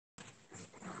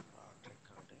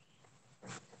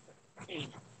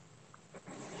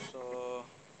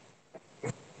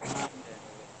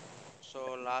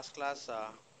last class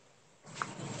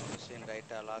we seen right.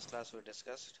 Last class we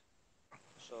discussed.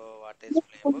 So what is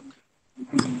playbook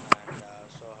and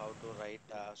so how to write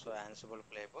so Ansible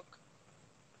playbook.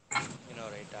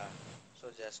 Right. So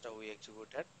just we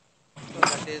executed. So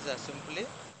that is simply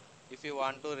if you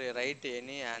want to rewrite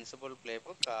any Ansible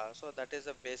playbook. So that is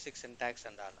a basic syntax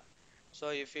and all. So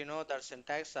if you know that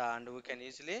syntax and we can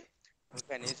easily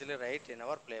write in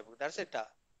our playbook. That's it.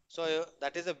 So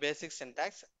that is a basic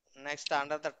syntax. Next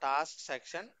under the task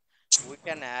section we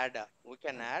can add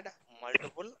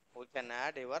multiple we can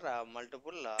add your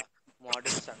multiple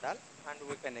modules and all, and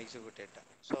we can execute it.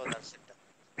 So that's it.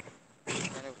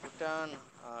 Can you put on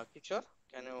Kishore?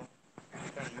 Can you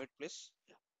put on mute please?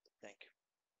 Yeah, thank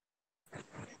you.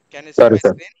 Can you see Sorry, my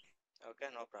sir. screen? Okay,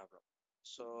 no problem.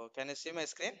 So can you see my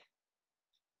screen?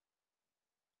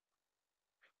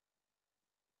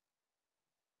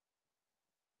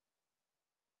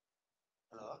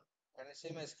 Hello? Can you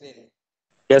see my screen?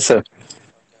 Yes, sir. Okay,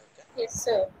 okay. Yes,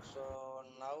 sir. So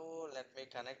now let me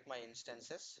connect my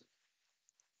instances.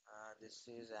 This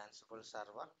is Ansible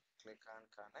server. Click on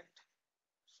connect.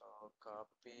 So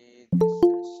copy this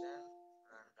session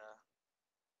and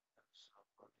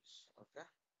okay.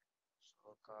 So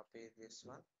copy this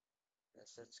one,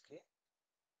 SH key,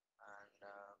 and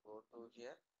go to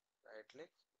here, right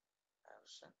click,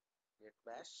 option, git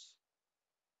bash.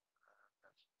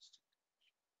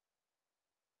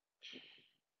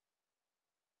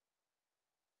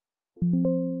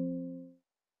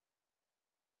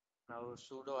 Now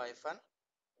sudo hyphen,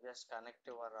 just connect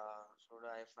your sudo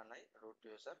hyphen I root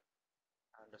user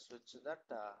and switch that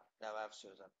DevOps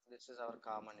user. This is our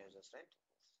common users, right?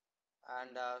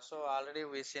 And so already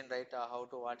we seen right how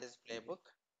to what is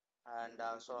playbook and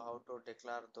so how to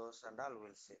declare those and all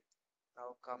we'll see.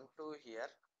 Now come to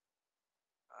here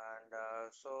and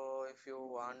so if you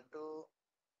want to,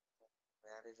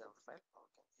 where is our file?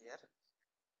 Okay, here.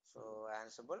 So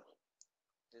Ansible,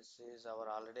 this is our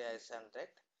already I sent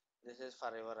right. This is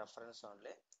for your reference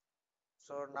only.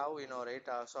 So now you know right.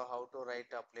 So how to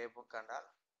write a playbook and all.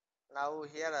 Now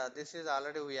here this is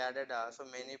already we added so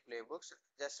many playbooks.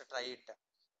 Just try it.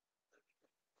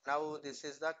 Now this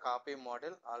is the copy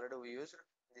model already we used.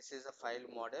 This is a file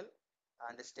model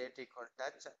and state equal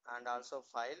touch and also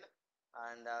file,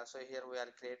 and so here we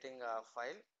are creating a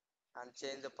file and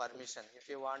change the permission. If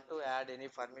you want to add any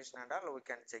permission and all, we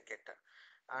can check it.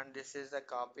 And this is the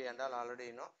copy and all, already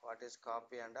you know what is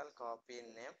copy and all, copy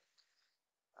name.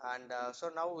 And so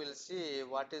now we'll see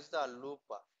what is the loop.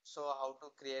 So how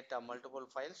to create multiple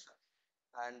files,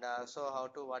 and so how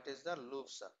to what is the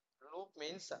loops. Loop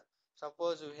means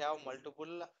suppose you have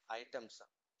multiple items.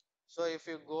 So if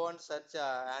you go and search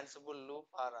Ansible loop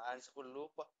or Ansible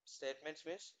loop statements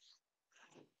means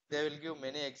they will give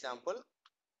many example.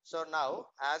 So now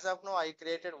as of now I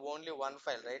created only one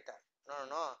file, right?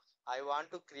 No, I want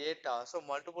to create so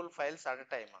multiple files at a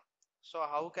time. So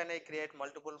how can I create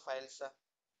multiple files?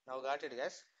 Now got it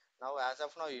guys. Now as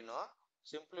of now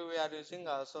simply we are using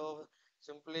so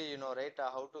simply right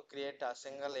how to create a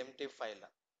single empty file.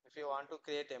 If you want to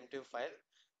create empty file,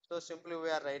 so simply we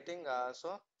are writing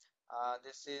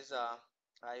this is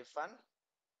hyphen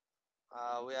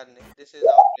we are this is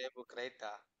our playbook, right?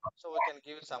 So we can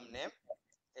give some name,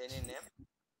 any name.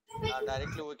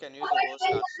 Directly we can use a host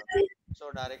also.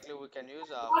 So directly we can use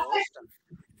a host,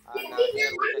 and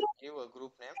here we can give a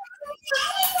group name.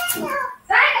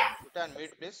 Put on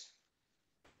mute please.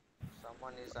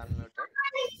 Someone is unmuted.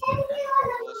 Okay,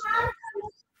 host name,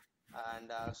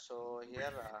 and so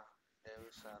here dev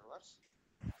servers,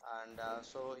 and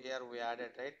so here we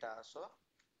added right. So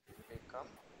become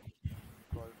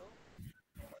equal to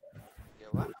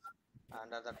given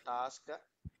under the task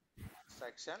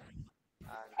section,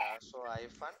 and so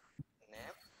hyphen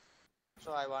name.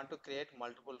 So I want to create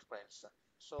multiple files.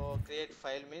 So create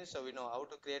file means so we know how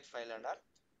to create file and all.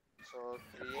 So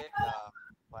create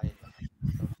file.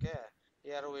 Okay.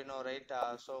 Here we know right.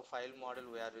 So file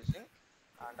model we are using,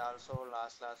 and also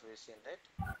last we seen right.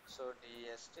 So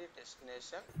dst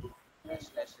destination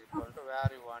equal to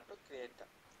where you want to create.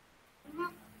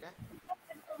 Okay.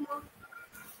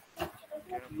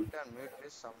 Can you put on mute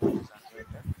please? Someone is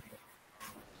unmuted.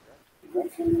 Who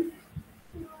is that?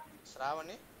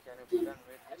 Shravani, can you put on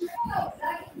mute please?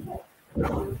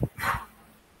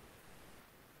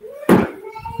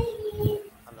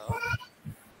 Hello,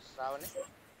 Shravani.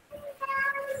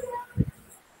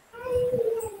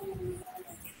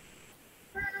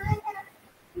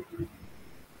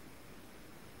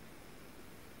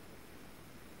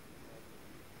 Maybe.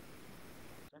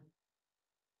 Okay.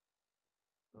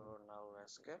 So now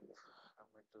escape.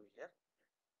 Come to here.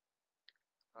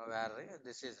 Where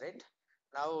this is right.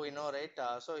 Now you know, right?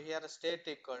 So here state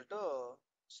equal to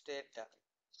state.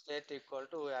 State equal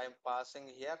to I am passing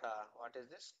here. What is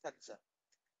this? Touch.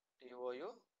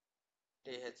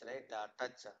 TOUTH, right?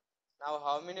 Touch. Now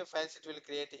how many files it will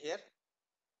create here?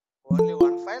 Only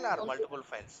one file or Only multiple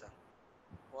files?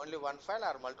 Only one file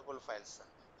or multiple files?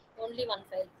 only one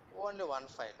file. Only one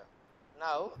file.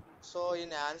 Now, so in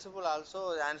Ansible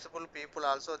also, Ansible people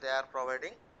also they are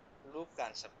providing loop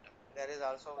concept. There is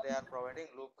also they are providing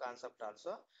loop concept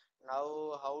also.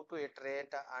 Now, how to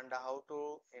iterate and how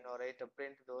to write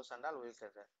print those and all will say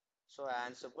that. So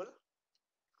Ansible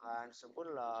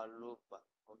loop.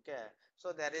 Okay.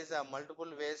 So there is a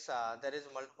multiple ways. There is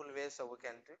multiple ways we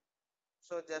can do.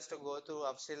 So just go to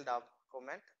upsell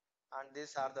document and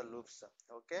these are the loops.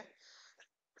 Okay,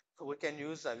 we can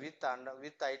use with and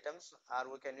with items,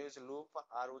 or we can use loop,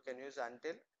 or we can use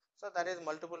until. So that is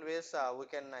multiple ways we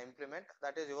can implement.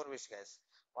 That is your wish, guys.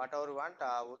 Whatever you want,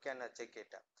 we can check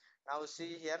it. Now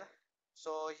see here.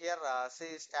 So here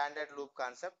see standard loop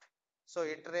concept. So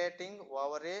iterating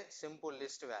over a simple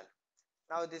list value.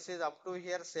 Now this is up to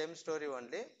here same story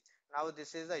only. Now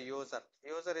this is the user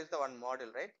is the one model,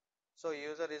 right? So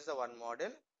user is the one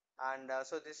model, and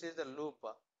so this is the loop.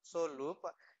 So loop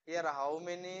here, how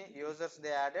many users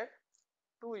they added?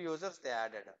 Two users they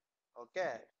added.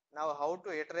 Okay, now how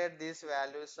to iterate these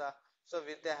values? So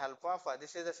with the help of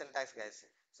this is the syntax, guys.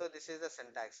 So this is the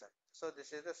syntax. So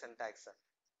this is the syntax.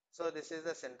 So this is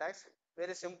the syntax,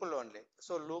 very simple only.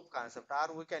 So loop concept,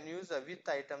 or we can use with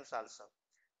items also.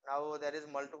 Now there is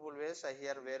multiple ways.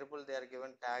 Here variable they are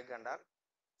given tag and all.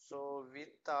 So with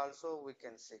also we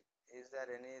can see, is there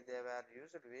any they were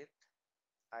used with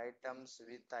items,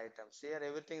 with items? Here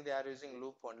everything they are using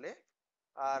loop only.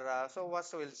 Or so what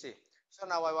we'll see. So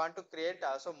now I want to create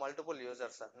also multiple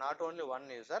users, not only one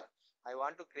user. I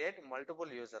want to create multiple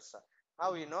users.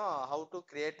 Now you know how to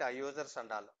create users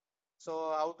and all.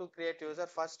 So how to create user?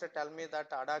 First tell me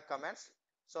that ada commands.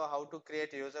 So how to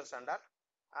create users and all,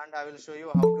 and I will show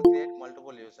you how to create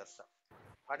multiple users.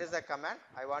 What is the command?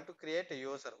 I want to create a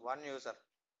user, one user.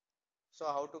 So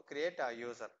how to create a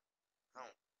user?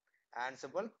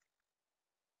 Ansible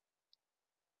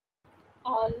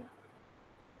All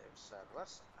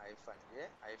servers hyphen a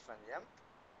hyphen m.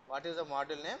 What is the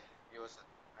module name? User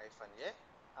hyphen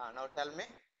a. Now tell me.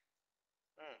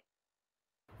 Hmm,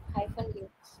 hyphen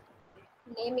links.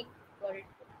 Name equal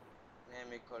to.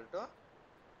 name equal to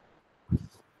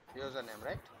username,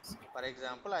 right? For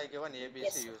example, I give an Yes,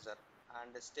 ABC sir. user,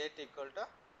 and state equal to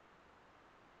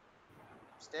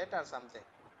state or something.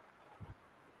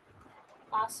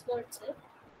 Password, sir.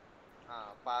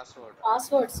 Password.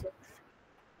 Password, sir.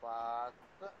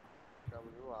 Password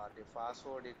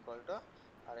password equal to,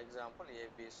 for example,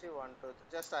 ABC 123.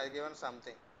 Just I given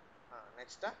something.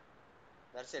 Next,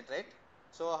 that's it, right?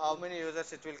 So how many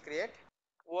users it will create?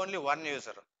 Only one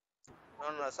user.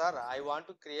 No, no, sir. I want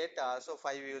to create so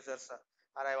five users,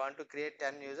 or I want to create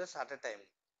 10 users at a time.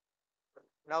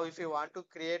 Now if you want to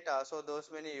create so those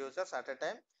many users at a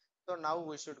time, so now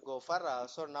we should go for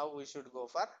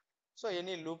so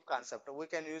any loop concept. We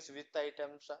can use with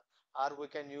items, or we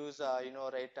can use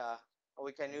right,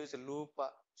 we can use loop.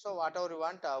 So whatever you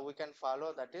want, we can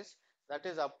follow. That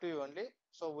is up to you only.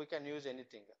 So we can use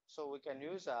anything. So we can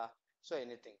use so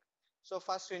anything. So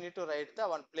first we need to write the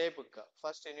one playbook.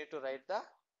 First you need to write the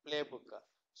playbook.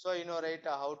 So right,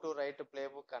 how to write a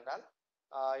playbook and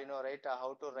all. Right,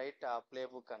 how to write a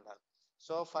playbook and all.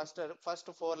 So first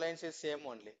four lines is same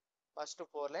only. First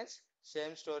four lines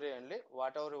same story only.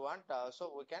 Whatever you want,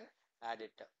 so we can add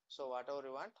it. So whatever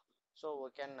you want, so we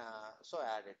can so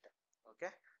add it.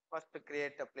 Okay. First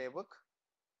create a playbook.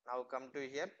 Now come to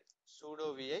here,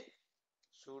 sudo vi,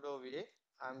 sudo vi.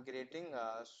 I'm creating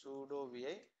sudo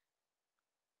vi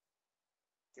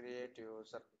create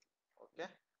user. Okay,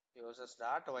 users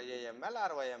dot yaml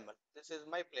or yml. This is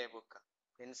my playbook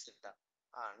in Sita.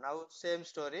 Now same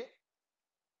story.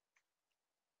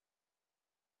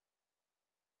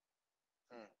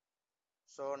 Hmm.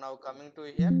 So now coming to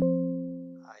here,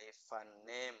 hyphen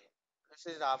name. This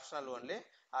is optional only.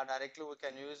 Or directly we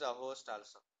can use a host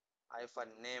also. Hyphen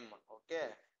name.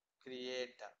 Okay.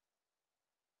 Create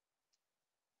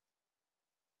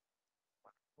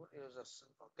users.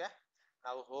 Okay.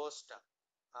 Now host.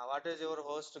 What is your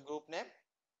host group name?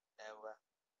 Dev,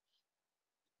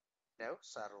 dev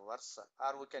servers.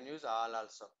 Or we can use all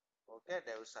also. Okay.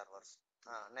 Dev servers.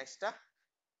 Next,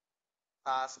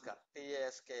 task.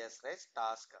 TASKS, right?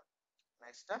 Task.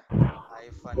 Next,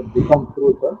 hyphen name. Become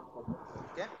true, sir.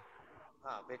 Okay.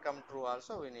 Become true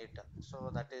also we need.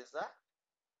 So that is the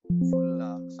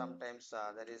full. Sometimes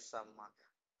there is some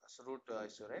root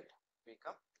issue, right?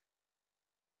 Become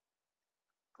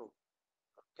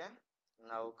Okay,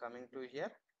 now coming to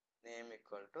here, name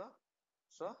equal to,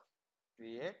 so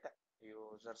create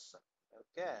users.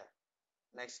 Okay,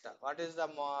 next, what is the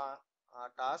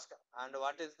task and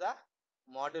what is the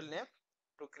module name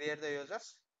to create the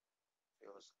users?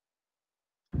 User.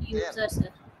 Clear? User,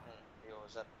 sir.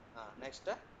 User. Next,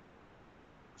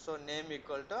 so name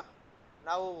equal to,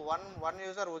 now one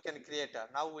user we can create.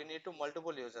 Now we need to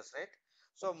multiple users, right?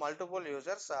 So multiple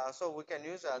users, so we can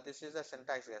use, this is the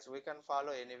syntax, guys, we can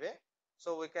follow anyway.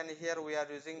 So we can, here we are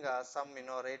using some,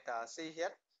 right, see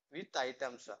here, with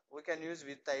items, we can use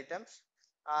with items,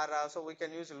 or so we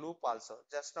can use loop also,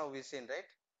 just now we seen, right?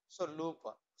 So loop,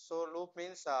 so loop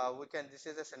means, we can, this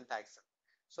is the syntax.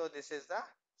 So this is the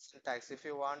syntax. If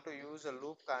you want to use a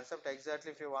loop concept,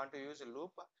 exactly, if you want to use a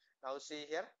loop, now see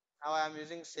here, now I am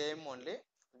using same only,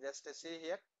 just see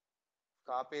here,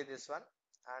 copy this one,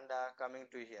 and coming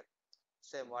to here,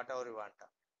 same whatever you want.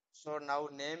 So now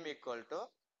name equal to,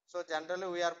 so generally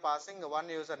we are passing one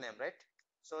username, right?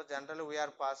 So generally we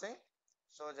are passing,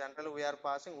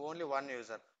 only one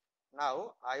user.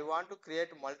 Now I want to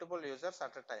create multiple users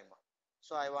at a time.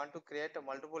 So I want to create a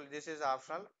multiple, this is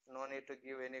optional, no need to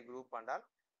give any group and all.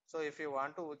 So if you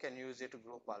want to, we can use it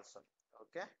group also.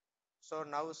 Okay, so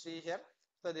now see here,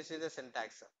 so this is the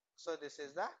syntax, so this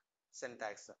is the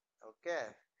syntax. Okay,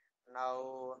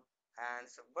 now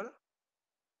Ansible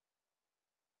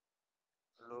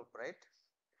loop, right?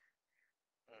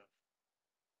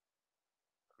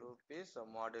 Hmm. Loop is a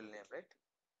model name, right?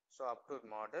 So up to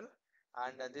model,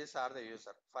 and these are the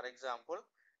user. For example,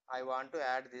 I want to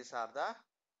add, these are the,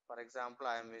 for example,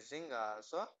 I am using,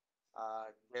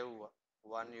 dev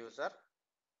 1 user,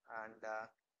 and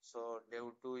so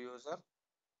dev 2 user,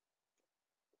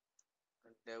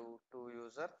 dev 2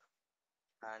 user,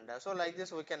 and so like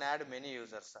this we can add many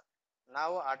users.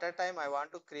 Now at a time I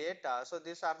want to create, so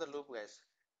these are the loop, guys.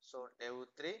 So dev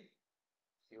 3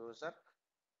 user,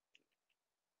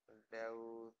 dev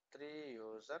 3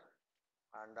 user,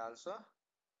 and also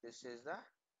this is the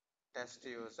test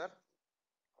user.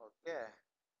 Okay,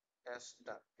 test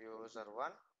user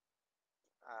 1,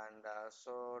 and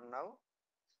so now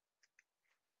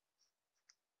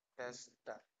test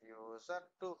user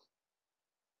 2.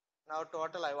 Now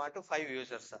total I want to 5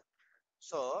 users.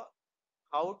 So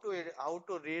how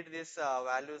to read these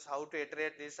values, how to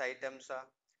iterate these items,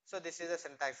 so this is the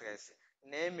syntax, guys.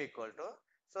 Name equal to,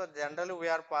 so generally we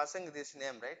are passing this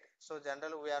name, right? So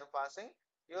generally we are passing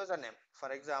username.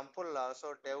 For example,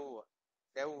 so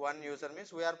dev 1 user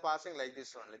means we are passing like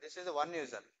this only, this is the one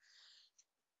user.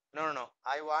 No,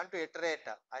 I want to iterate,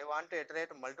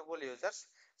 multiple users,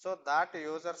 so that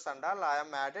users and all I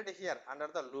am added here under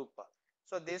the loop.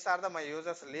 So these are the my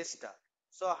users list.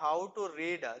 So how to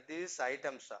read these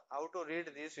items, how to read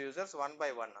these users one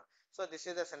by one? So this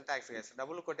is the syntax, guys.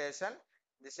 Double quotation,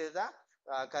 this is the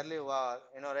curly,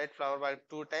 right flower by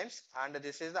 2 times, and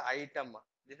this is the item,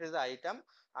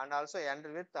 and also end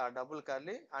with double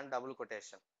curly and double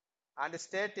quotation, and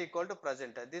state equal to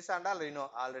present. This and all you know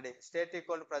already. State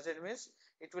equal to present means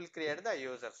it will create the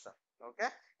users. Okay,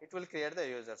 it will create the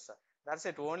users. That's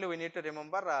it, only we need to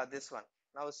remember this one.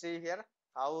 Now see here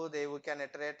how they we can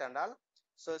iterate and all.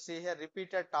 So see here,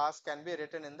 repeated task can be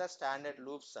written in the standard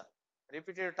loops.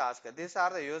 Repeated task, these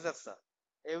are the users.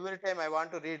 Every time I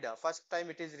want to read, first time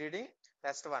it is reading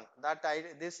test one, that I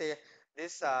this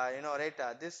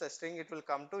right, this string it will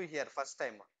come to here first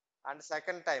time, and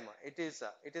second time it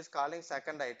is calling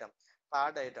second item,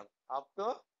 third item, up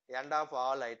to end of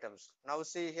all items. Now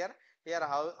see here,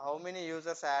 how many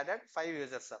users added? 5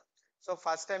 users. So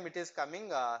first time it is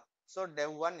coming, so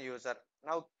dev 1 user.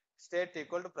 Now state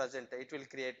equal to present, it will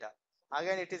create,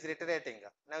 again it is reiterating.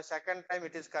 Now second time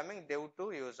it is coming dev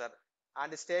 2 user,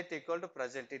 and state equal to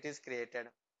present, it is created.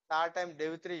 Third time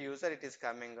dev 3 user it is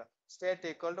coming, state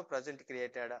equal to present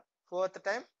created. Fourth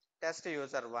time test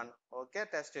user 1. Okay,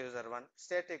 test user 1,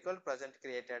 state equal present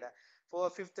created. For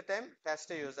fifth time test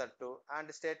user 2,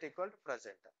 and state equal to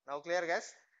present. Now clear,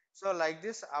 guys? So like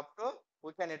this up to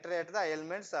we can iterate the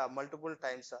elements multiple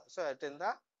times. So it in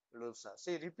the loops,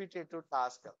 see repetitive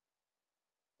task,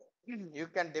 you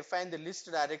can define the list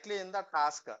directly in the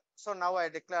task. So now I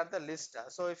declare the list.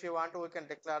 So if you want to, we can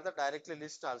declare the directly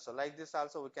list also, like this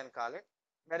also we can call it.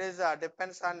 There is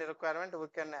depends on the requirement, we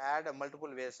can add multiple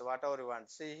ways, whatever you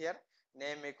want. See here,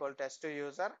 name equal test to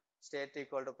user, state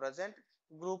equal to present,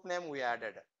 group name we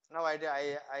added. Now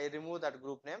I remove that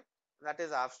group name, that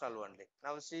is optional only.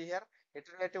 Now see here,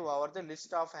 iterative over the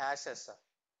list of hashes.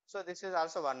 So this is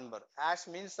also one more. Hash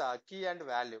means key and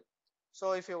value.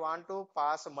 So if you want to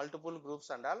pass multiple groups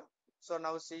and all, so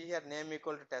now see here, name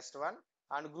equal to test 1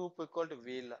 and group equal to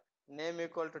wheel, name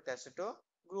equal to test 2,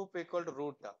 group equal to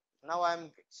root. Now I'm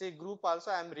see group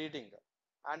also I'm reading,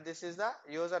 and this is the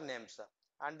user names,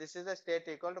 and this is the state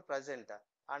equal to present,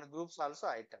 and groups also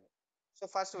item. So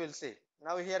first we'll see.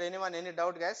 Now here anyone any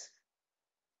doubt guys?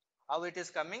 How it is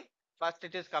coming? First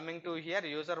it is coming to here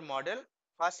user model.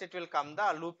 First it will come the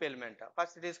loop element.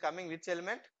 First it is coming which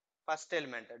element? First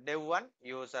element dev1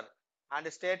 user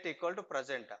and state equal to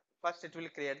present. First it will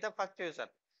create the first user.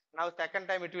 Now second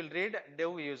time it will read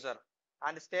dev user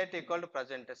and state equal to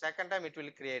present. Second time it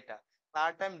will create.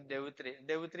 Third time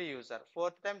dev3 user.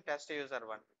 Fourth time test user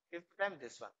 1. Fifth time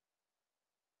this one.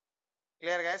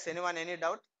 Clear guys? Anyone any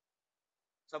doubt?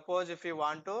 Suppose if you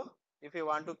want to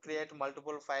create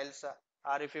multiple files,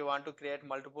 or if you want to create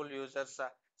multiple users,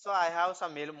 so I have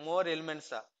some more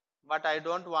elements, but I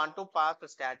don't want to pass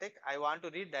static, I want to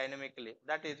read dynamically,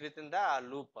 that is within the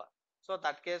loop. So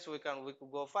that case we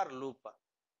could go for loop.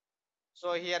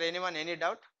 So here anyone any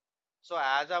doubt? So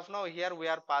as of now here we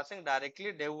are passing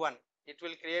directly dev1, it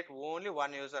will create only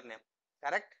one username,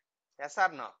 correct? Yes or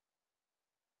no?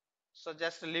 So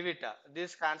just leave it.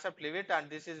 This concept leave it and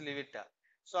this is leave it.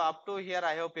 So up to here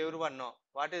I hope everyone know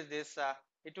what is this.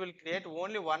 It will create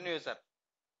only one user.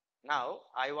 Now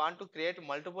I want to create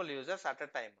multiple users at a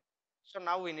time. So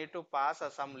now we need to pass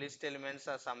some list elements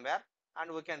somewhere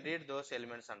and we can read those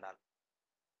elements and all.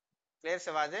 Clear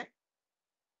Shivaji?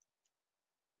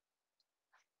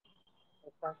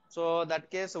 So that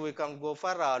case we can go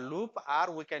for a loop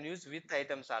or we can use with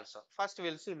items also. First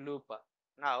we'll see loop.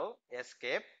 Now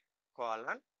escape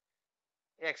colon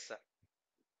x.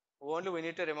 Only we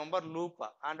need to remember loop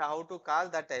and how to call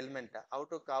that element, how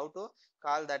to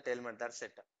call that element, that's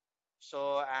it.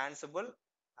 So Ansible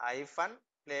hyphen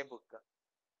playbook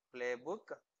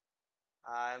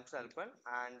Ansible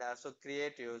and so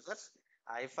create users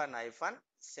hyphen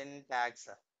syntax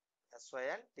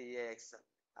syntax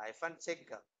hyphen check.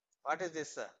 What is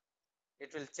this?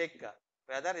 It will check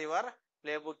whether your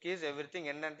playbook is everything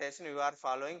indentation you are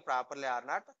following properly or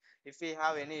not. If we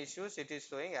have any issues, it is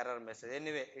showing error message.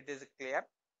 Anyway, it is clear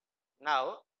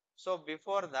now. So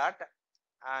before that,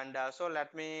 and so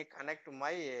let me connect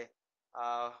my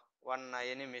one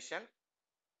any mission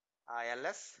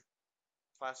ls.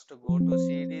 First go to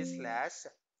cd slash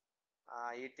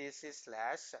etc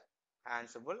slash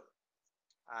ansible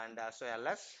and so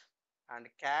ls and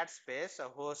cat space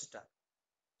host.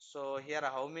 So here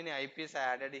how many ips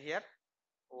I added here?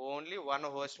 Only one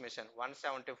host mission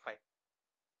 175.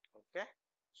 Okay,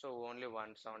 so only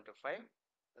 175.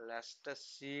 Last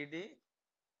cd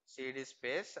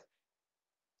space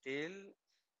till.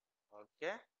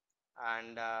 Okay,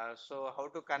 and so how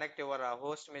to connect your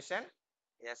host mission?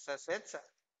 ssh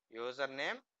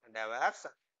username devs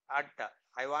at.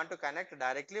 I want to connect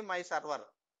directly my server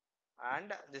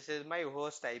and this is my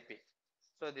host ip.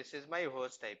 So this is my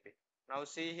host ip. Now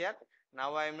see here,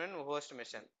 now I am in host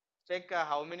mission. Check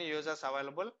how many users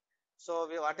available. So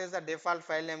what is the default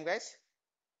file name guys?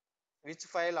 Which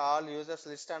file? All users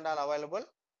list and all available.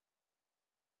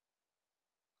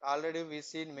 Already we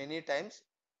seen many times,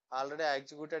 already I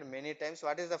executed many times.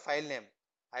 What is the file name?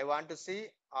 I want to see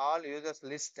all users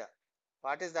list.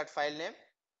 What is that file name?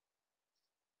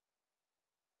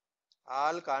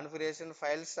 All configuration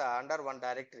files under one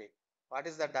directory. What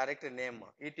is the directory name?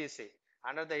 etc.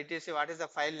 Under the etc, what is the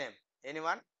file name?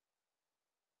 Anyone?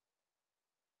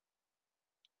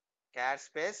 Cat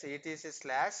space etc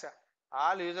slash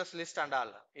all users list and all,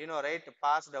 you know, right?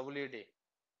 Pass wd.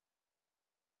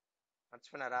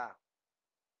 మర్చిపోయినారా?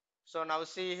 So now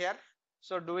see here.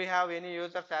 So do we have any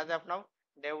users as of now?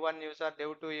 Dev1 user,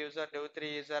 dev2 user,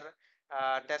 dev3 user,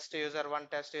 test user 1,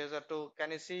 test user 2.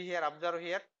 Can you see here? Observe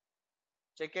here.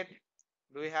 Check it.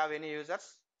 Do we have any users?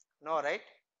 No, right?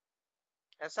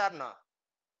 Yes or no?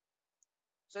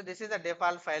 So this is the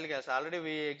default file guys. Already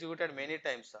we executed many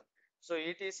times. So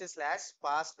etc slash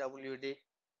pass wd.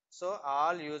 So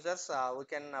all users we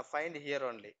can find here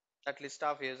only. That list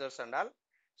of users and all.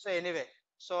 So anyway,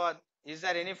 so is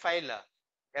there any file?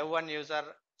 Dev1 user,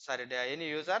 sorry, any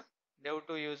user?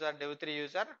 Dev2 user, Dev3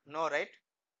 user? No, right?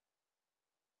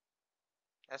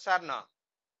 Yes or no?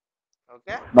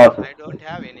 Okay. No, sir. I don't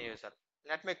have any user.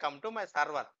 Let me come to my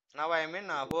server. Now I am in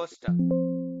host.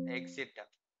 Exit.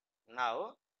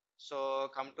 Now, so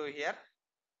come to here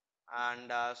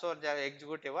and so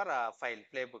execute your file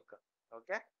playbook.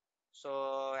 Okay. So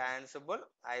Ansible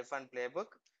hyphen playbook.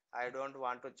 I don't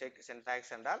want to check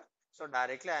syntax and all. So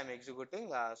directly I am executing.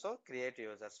 So create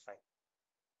users file.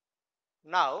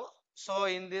 Now, so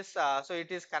in this, so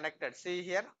it is connected. See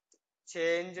here,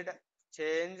 changed,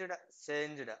 changed,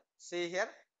 changed. See here.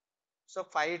 So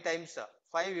 5 times,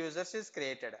 5 users is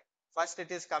created. First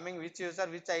it is coming which user,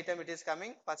 which item it is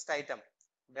coming? First item.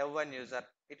 dev1 user,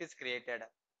 it is created.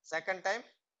 Second time,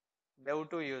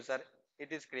 dev2 user,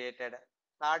 it is created.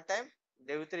 Third time,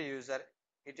 dev3 user,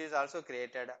 it is also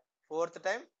created. Fourth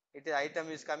time, it is item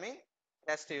is coming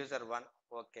test user 1.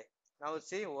 Okay. Now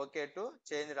see okay to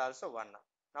change it also 1.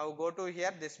 Now go to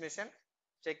here this mission,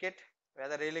 check it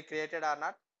whether really created or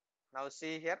not. Now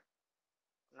see here.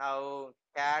 Now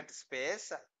cat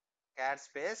space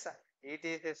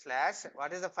etc slash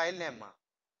what is the file name?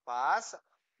 Pass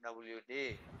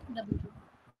wd. W.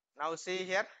 Now see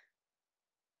here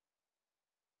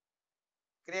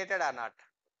created or not.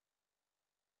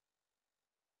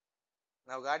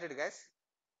 Now got it guys.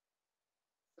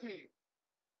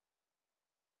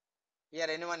 Here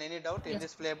anyone any doubt in Yes.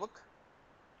 this playbook?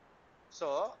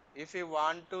 So if you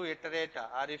want to iterate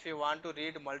or if you want to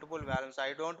read multiple values,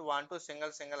 I don't want to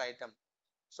single item.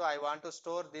 So I want to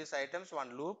store these items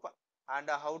one loop and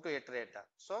how to iterate.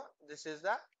 So this is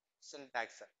the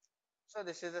syntax. So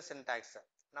this is the syntax.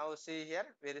 Now see here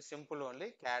very simple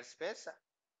only cat space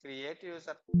create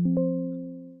user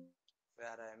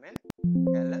where I mean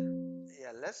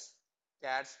ls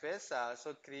cat space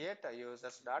so create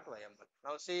users dot yml.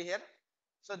 Now see here.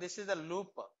 So this is the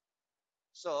loop.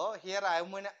 So here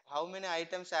how many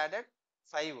items added?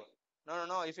 5. No, no,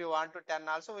 no. If you want to 10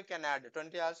 also we can add.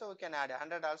 20 also we can add.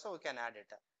 100 also we can add it.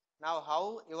 Now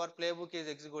how your playbook is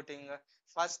executing?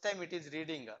 First time it is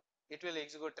reading. It will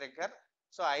execute trigger.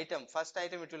 So item, first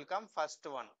item it will come first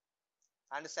one.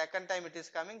 And second time it is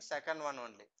coming second one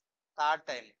only. Third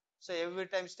time. So every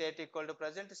time state equal to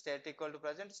present, state equal to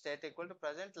present, state equal to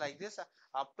present like this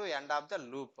up to end of the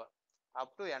loop.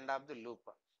 Up to end of the loop.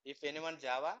 If anyone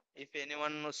Java, if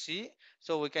anyone know C,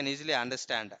 so we can easily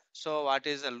understand. So what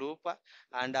is the loop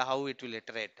and how it will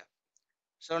iterate.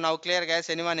 So now clear guys,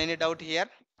 anyone any doubt here?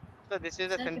 So this is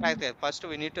the Sir, can syntax. First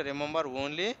we need to remember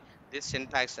only this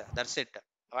syntax. That's it.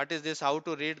 What is this? How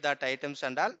to read that items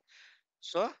and all.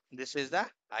 So this is the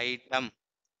item.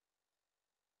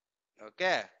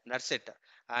 Okay, that's it.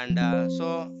 And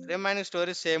so remaining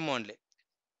story same only.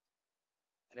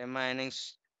 Remaining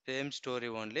same story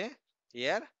only.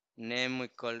 Here name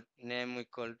equal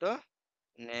to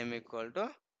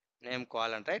name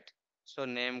colon, right? So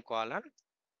name colon.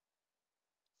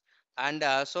 And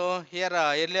so here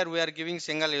earlier we are giving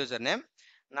single username.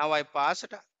 Now I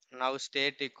passed. Now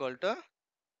state equal to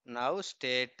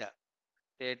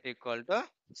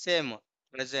same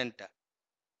present.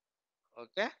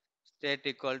 Okay, state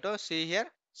equal to see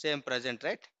here same present,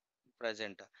 right?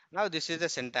 Present. Now this is the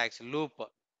syntax loop.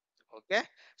 Okay,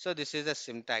 so this is the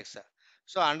syntax.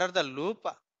 So under the loop,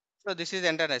 so this is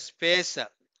enter a space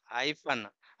hyphen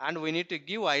and we need to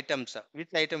give items which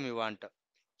item we want.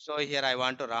 So here I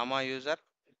want to Rama user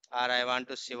or I want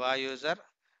to Shiva user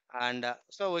and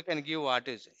so we can give what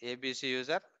is ABC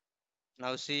user.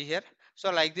 Now see here,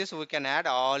 so like this we can add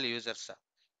all users.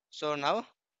 So now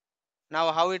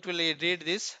how it will read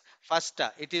this? First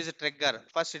it is a trigger.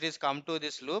 First it is come to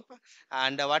this loop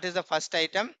and what is the first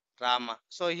item? Rama.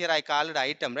 So here I call it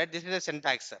item, right? This is the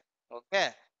syntax. Okay.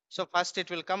 So first it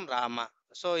will come Rama.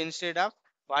 So instead of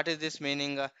what is this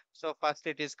meaning? So first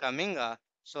it is coming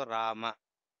so Rama.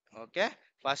 Okay,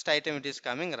 first item it is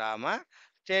coming Rama,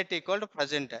 state equal to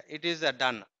present, it is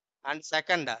done. And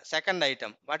second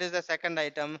item, what is the second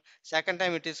item? Second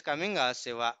time it is coming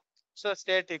Shiva, so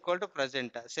state equal to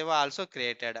present, Shiva also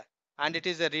created. And it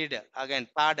is a read again.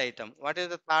 Third item, what is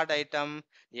the third item?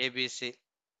 ABC,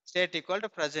 state equal to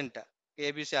present,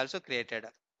 ABC also created.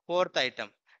 Fourth item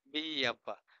BF,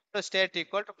 so state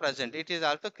equal to present, it is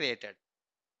also created.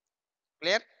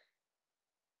 Clear?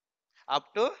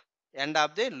 Up to end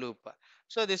of the loop.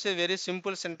 So this is very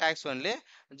simple syntax only.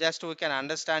 Just we can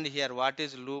understand here what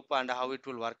is loop and how it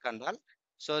will work and all.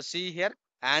 So see here,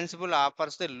 Ansible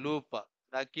offers the loop,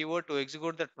 the keyword to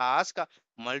execute the task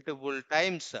multiple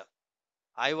times.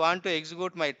 I want to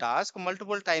execute my task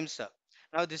multiple times.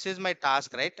 Now this is my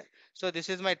task, right? So this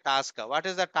is my task. What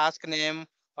is the task name?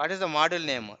 What is the module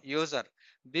name? User.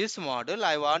 This module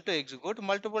I want to execute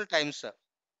multiple times.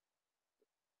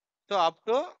 So up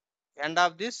to end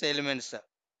of these elements.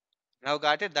 Now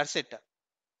got it? That's it.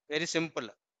 Very simple.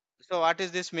 So what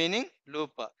is this meaning?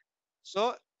 Loop.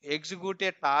 So execute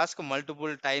a task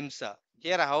multiple times.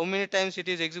 Here how many times it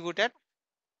is executed?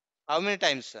 How many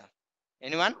times?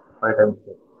 Anyone? 5 times.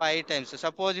 5 times.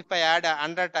 Suppose if I add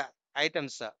 100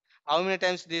 items, how many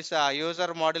times this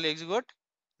user model execute?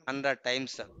 100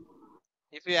 times.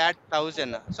 If you add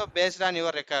 1000, so based on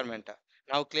your requirement.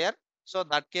 Now clear? So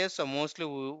that case, mostly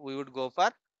we would go for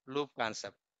loop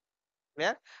concept.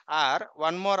 Clear? Or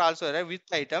one more also, right? With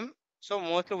item. So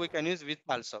mostly we can use with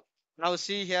also. Now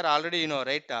see here already you know,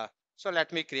 right? So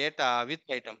let me create with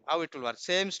item. How it will work?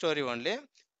 Same story only.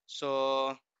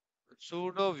 So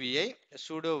sudo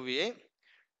vi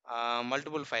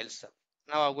multiple files.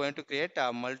 Now I'm going to create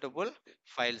multiple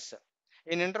files.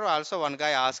 In intro also one guy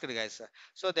asked guys.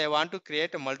 So they want to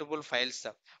create multiple files.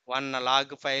 One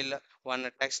log file, one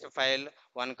text file,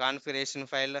 one configuration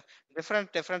file,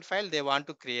 different file they want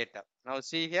to create. Now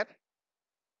see here.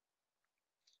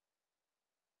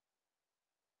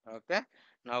 Okay.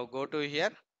 Now go to here.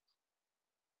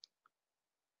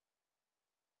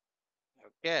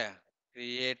 Okay.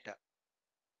 Create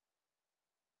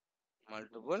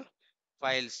multiple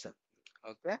files.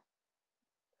 Okay.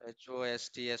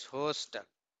 host.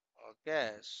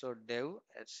 Okay. So dev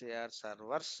HCR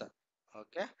servers.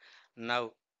 Okay.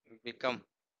 Now become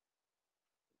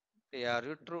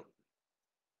PRU true.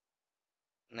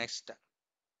 Next.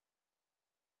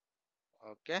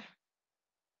 Okay.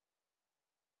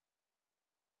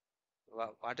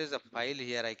 What is the file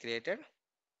here I created?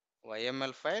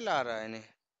 YML file or any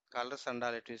colors and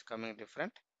all it is coming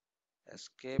different.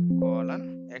 Escape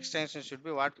colon. Extension should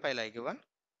be what file I given?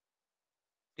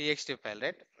 TXT file,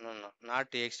 right? No,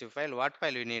 not TXT file. What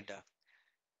file you need?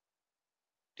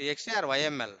 TXT or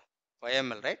YML?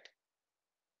 YML, right?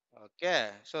 Okay.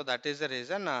 So that is the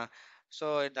reason.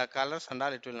 So the colors and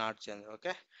all it will not change.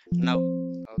 Okay. Now,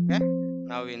 okay.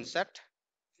 Now insert.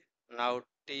 Now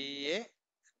TA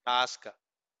task.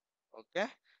 Okay.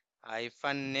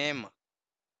 Hyphen name.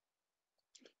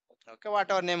 Okay.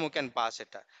 Whatever name you can pass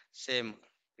it. Same.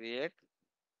 Create.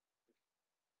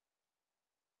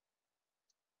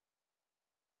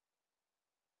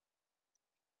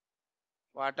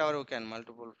 Whatever you can.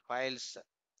 Multiple files.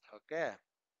 Okay.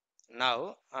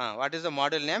 Now, what is the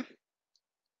model name?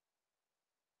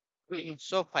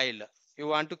 So file. You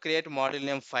want to create model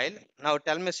name file. Now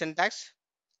tell me syntax.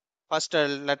 First,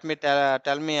 let me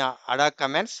tell me ada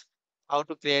comments. How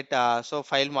to create so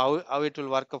file how it will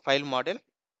work file model.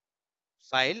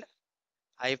 File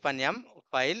hyphen m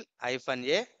file hyphen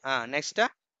a. Next,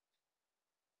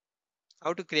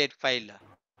 how to create file.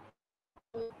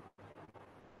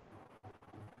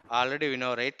 Already we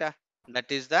know, right? That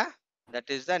is the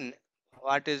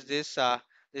what is this?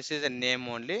 This is a name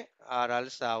only, or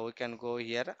else we can go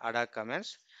here ada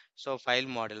comments. So file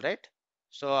model, right?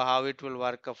 So how it will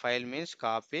work? A file means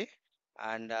copy,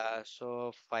 and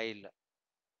so file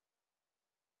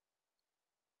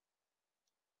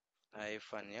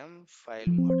hyphen m file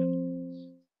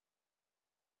model.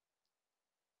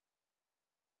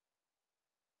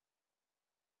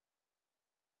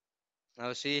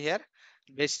 Now see here,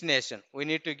 destination. We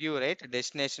need to give right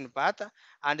destination path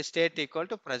and state equal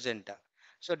to present.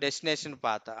 So destination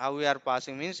path, how we are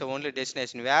passing means only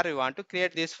destination where we want to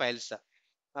create these files.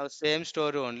 Now same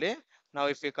story only. Now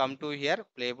if you come to here,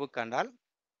 playbook and all.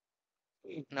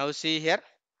 Now see here.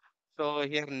 So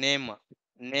here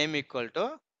name equal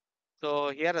to.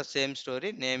 So here the same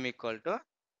story, name equal to.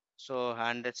 So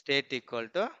and state equal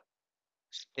to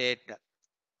state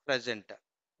present.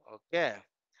 Okay,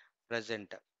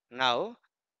 present. Now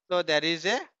so there is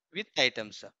a with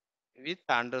items with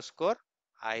underscore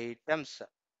items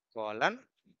colon.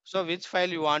 So which file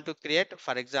you want to create?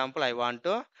 For example, I want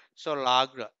to so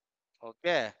log.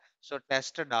 Okay, so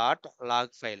test dot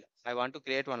log file. I want to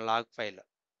create one log file,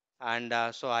 and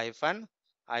so hyphen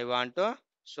I want to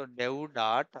so dev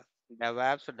dot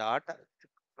devapps dot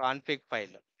config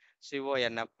file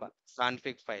conf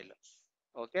config file.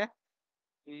 Okay,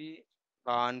 p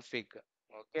config.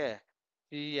 Okay,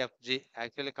 pfg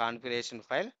actually configuration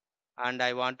file, and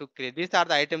I want to create these are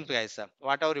the items, guys.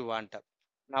 Whatever you want.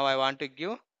 Now I want to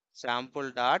give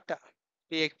sample dot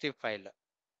txt file.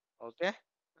 Okay,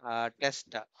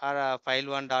 test or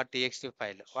file1.txt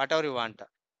file, whatever you want.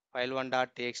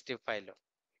 File1.txt file.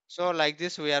 So like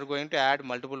this we are going to add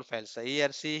multiple files.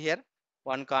 Here see here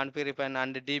one config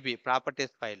and db properties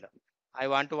file. I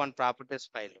want to one properties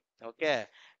file. Okay,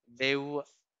 dev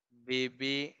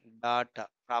bb dot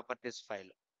properties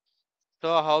file.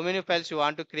 So how many files you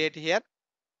want to create here?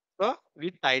 So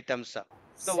with items.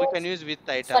 So we So can use with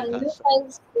for items new also.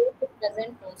 file state to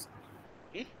present was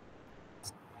Hmm?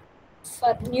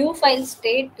 for new file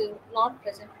state to not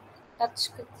present. Touch.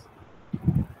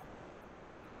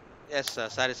 Yes, sir.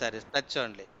 Sorry, touch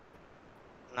only,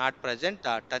 not present,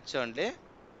 touch only.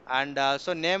 And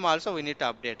so name also we need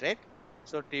to update, right?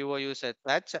 So TOU says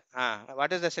touch.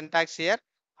 What is the syntax here?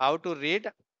 How to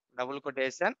read double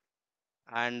quotation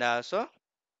and so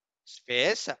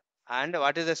space, and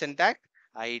what is the syntax?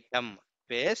 Item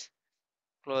space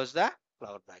close the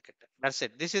flower bracket. That's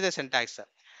it. This is the syntax, sir.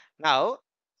 Now,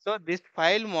 so this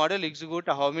file model execute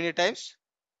how many times?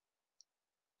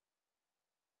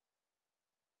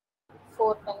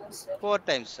 4 times, sir. 4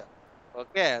 times.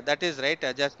 Okay, that is right.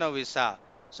 Just now we saw.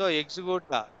 So execute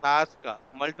the task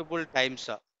multiple times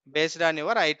based on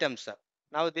your items.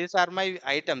 Now these are my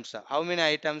items. How many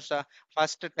items?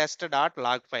 First test dot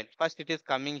log file. First it is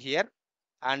coming here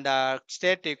and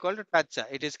state equal to touch.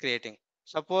 It is creating.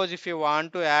 Suppose if you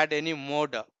want to add any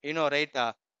mode, right?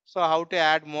 So how to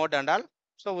add mode and all?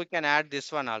 So we can add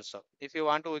this one also. If you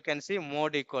want to, we can see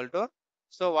mode equal to.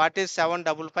 So what is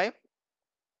 755?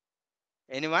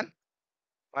 Anyone?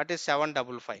 What is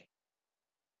 755?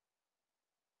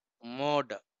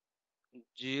 Mode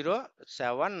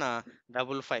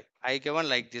 0755. I given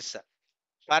like this.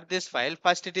 For this file,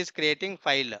 first it is creating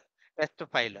file, test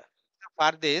file.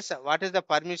 For this, what is the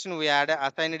permission we add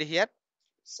assigned here?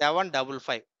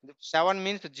 755. 7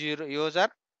 means zero user,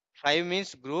 5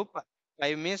 means group,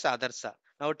 5 means others.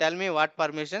 Now tell me what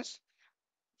permissions?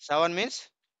 7 means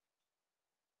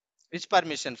which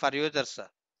permission for users?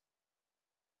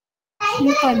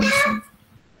 No permission.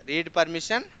 Read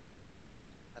permission,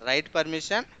 write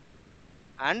permission,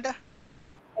 and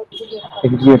Execute Execute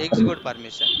permission. execute permission.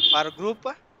 permission. For group,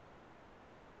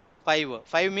 5.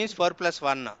 5 means 4 plus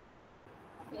 1.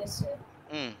 Yes, sir.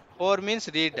 4 means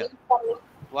read. Read permission.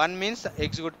 1 means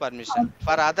execute permission.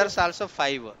 For others also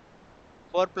 5.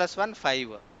 4 plus 1, 5.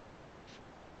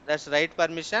 That's write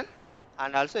permission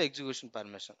and also execution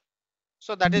permission.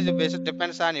 So that is the basic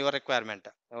depends on your requirement.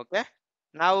 Okay.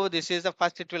 Now this is the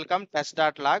first it will come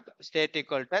test.log state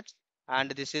equal touch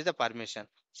and this is the permission.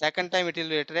 Second time it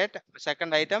will iterate.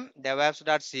 Second item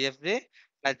devapps.cfg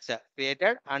touch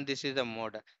created and this is the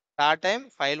mode. Third time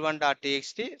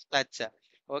file1.txt touch.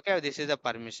 Okay, this is the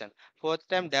permission. Fourth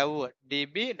time dev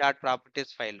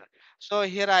db.properties file. So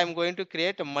here I am going to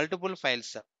create multiple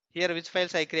files. Here which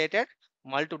files I created?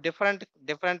 Multiple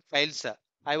different files.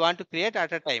 I want to create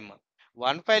at a time.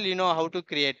 One file you know how to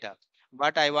create,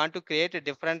 but I want to create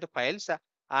different files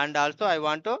and also I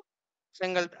want to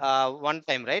single one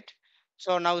time, right?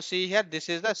 So now see here, this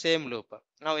is the same loop.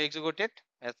 Now execute it,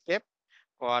 escape,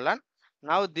 colon.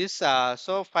 Now this,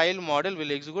 so file model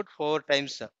will execute 4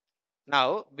 times.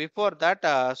 Now before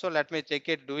that, so let me check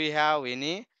it. Do we have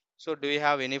any? So do we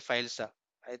have any files?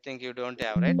 I think you don't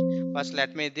have, right? First,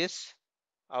 let me this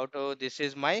auto. This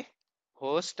is my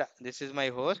host. This is my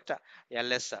host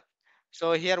ls.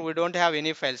 So here we don't have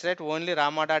any files, right? Only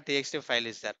rama.txt file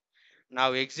is there.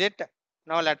 Now exit.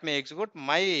 Now let me execute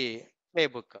my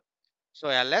playbook. So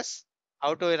ls,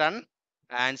 how to run?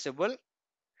 Ansible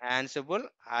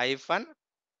hyphen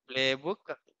playbook,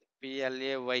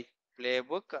 play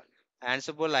playbook,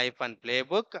 Ansible hyphen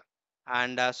playbook,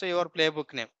 and so your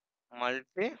playbook name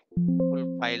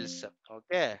multiple files.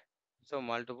 Okay, so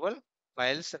multiple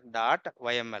files dot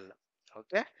yml.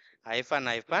 Okay,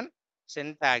 hyphen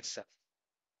syntax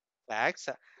tax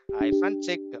hyphen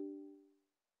check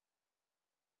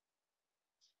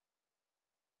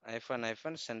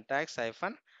hyphen syntax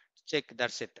hyphen check.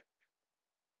 That's it.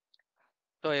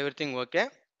 So everything okay.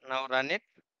 Now run it.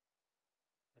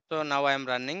 So now I am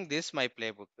running this my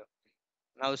playbook.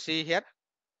 Now see here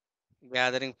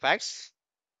gathering facts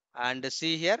and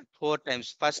see here 4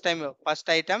 times. First time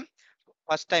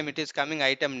it is coming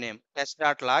item name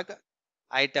test.log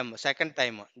item. Second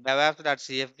time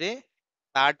dev.cfg.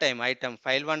 Third time item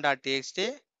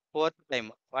file1.txt. Fourth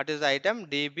time what is the item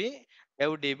db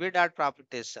dev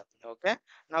db.properties. Okay.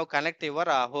 Now connect your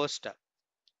host.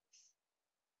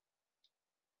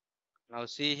 Now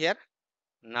see here.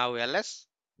 Now ls.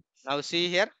 Now see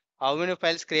here how many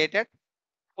files created?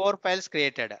 4 files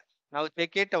created. Now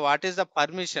check it. What is the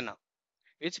permission?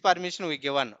 Which permission we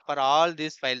given for all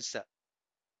these files?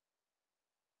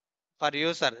 For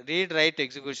user read write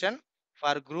execution,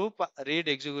 for group read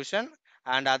execution,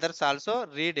 and others also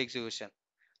read execution.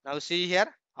 Now see here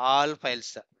all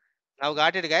files. Now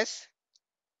got it, guys?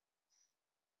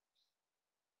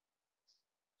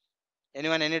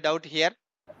 Anyone any doubt here?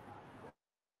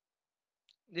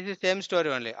 This is same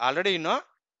story only, already you know,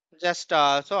 just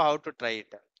so how to try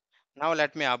it. Now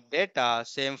let me update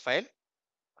same file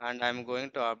and I'm going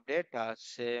to update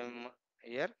same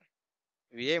here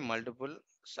va multiple,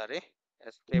 sorry,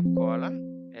 escape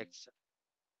colon x.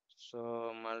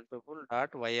 So multiple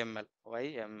dot yml.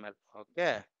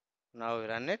 Okay. Now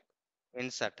run it.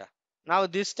 Insert. Now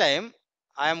this time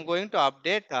I am going to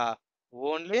update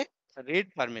only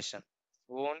read permission.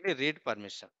 Only read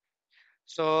permission.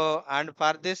 So and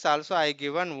for this also I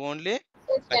given only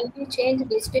So can we change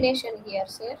destination here,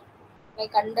 sir?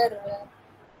 Like under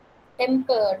temp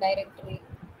directory,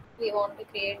 we want to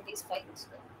create these files.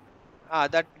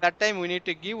 that time we need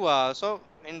to give so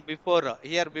in before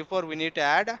here before we need to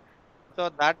add so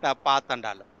that path and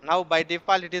all. Now by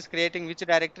default it is creating which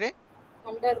directory?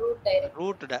 Under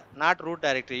root directory. not root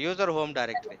directory, user home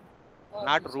directory,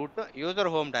 not User. root, user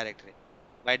home directory.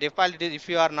 By default, it is, if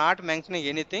you are not mentioning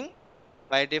anything,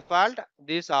 by default,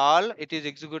 this all it is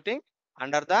executing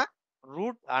under the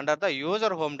root, under the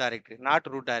user home directory, not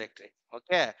root directory.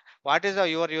 Okay. What is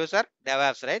your user?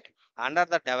 DevApps, right? Under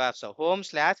the DevApps, so home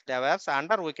slash DevApps,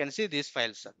 under we can see these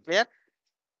files. Clear?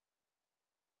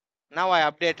 Now I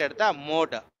updated the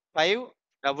mode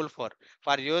 544.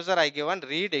 For user, I given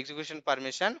read execution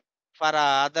permission. For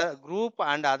other group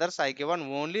and others, I given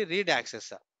only read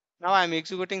access. Now I am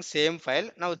executing same file.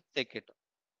 Now check it.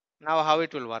 Now how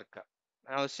it will work.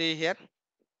 Now see here,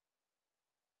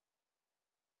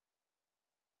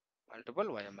 multiple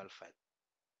YML file.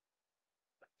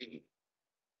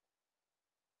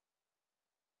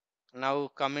 Now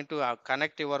coming to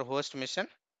connect your host mission.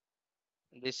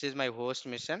 This is my host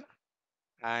mission,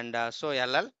 and so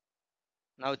LL.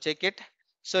 Now check it.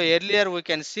 So earlier we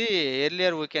can see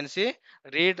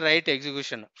read write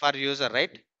execution for user,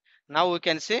 right? Now we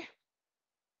can see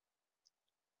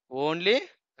only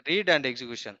read and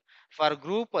execution. For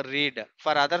group read,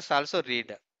 for others also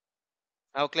read.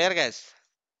 Now clear, guys?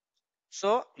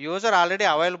 So user already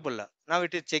available. Now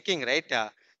it is checking, right?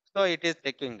 So it is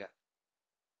checking.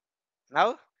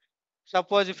 Now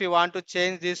suppose if you want to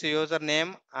change this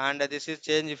username, and this is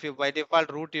change if you by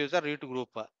default root user root group.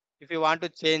 If you want to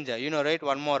change, right,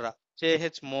 one more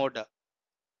ch mode,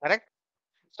 correct?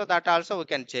 So that also we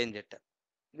can change it.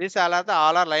 These all are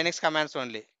Linux commands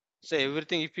only. So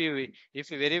everything, if you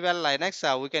very well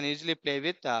Linux, we can easily play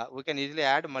with. We can easily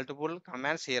add multiple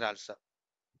commands here also.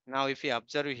 Now if you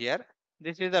observe here,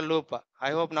 this is the loop.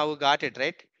 I hope now we got it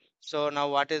right. So now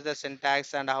what is the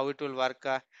syntax and how it will work?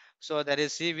 So there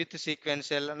is C with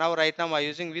sequential. Now right now I'm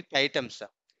using with items.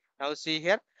 Now see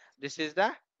here, this is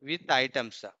the with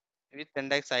items, with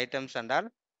index items and all.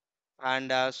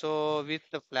 And so with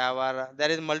the flavor,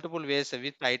 there is multiple ways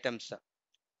with items.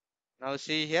 Now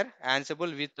see here,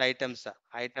 Ansible with items,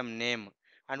 item name,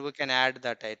 and we can add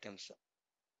that items.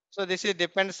 So this is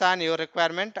depends on your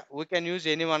requirement. We can use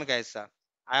anyone, guys.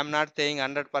 I am not saying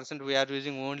 100% we are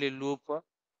using only loop,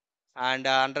 and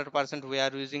 100% we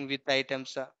are using with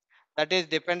items. That is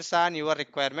depends on your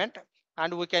requirement,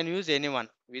 and we can use anyone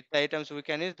with items. We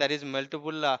can use, there is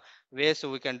multiple ways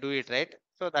we can do it, right?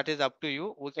 So that is up to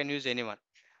you. We can use anyone.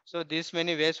 So these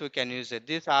many ways we can use it.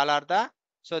 These all are the,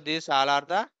 so these all are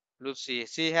the loops.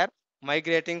 See here,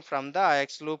 migrating from the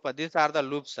X loop. These are the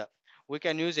loops. We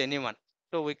can use anyone.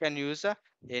 So we can use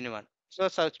anyone. So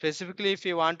specifically, if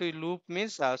you want to loop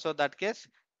means, so that case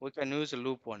we can use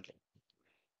loop only.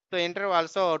 So interview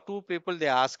also two people they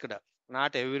asked,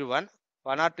 not everyone,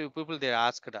 one or two people they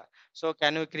asked. So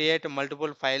can you create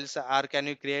multiple files or can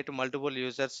you create multiple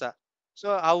users?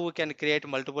 So how we can create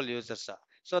multiple users?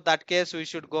 So that case we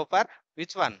should go for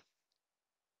which one?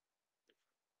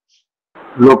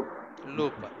 Look,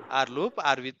 Loop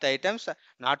or with items.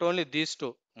 Not only these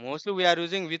two. Mostly we are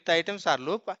using with items or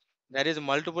loop. There is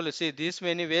multiple. See these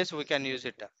many ways we can use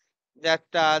it.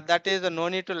 That is no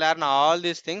need to learn all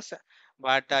these things.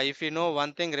 But if you know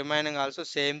one thing, remaining also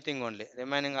same thing only.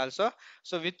 Remaining also.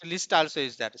 So with list also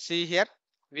is that. See here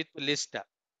with list.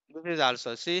 This is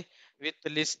also see with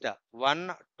list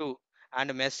 1, 2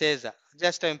 and message.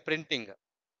 Just I'm printing.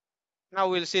 Now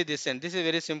we'll see this and this is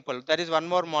very simple. There is one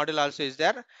more model also is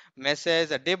there, message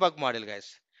debug model,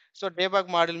 guys. So debug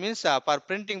model means for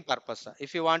printing purpose.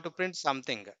 If you want to print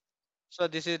something, so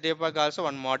this is debug also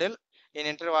one model. In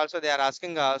interview also they are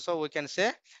asking, so we can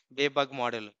say debug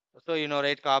model. So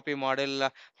right, copy model,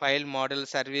 file model,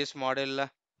 service model.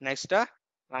 Next,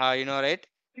 right,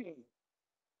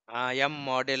 M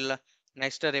model.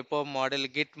 Next repo model,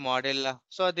 Git model.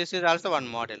 So this is also one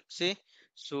model. See,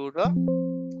 sudo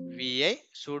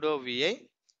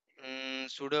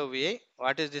sudo vi.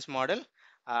 What is this model?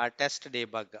 Test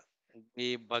debug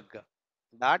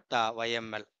dot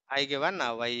yml. I given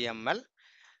yml,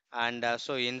 and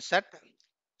so insert.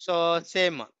 So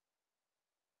same.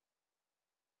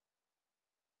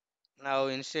 Now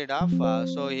instead of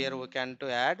so here we can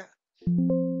to add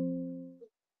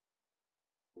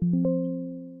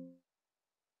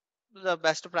the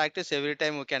best practice. Every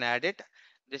time we can add it.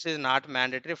 This is not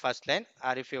mandatory first line,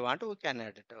 or if you want we can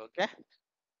add it. Okay.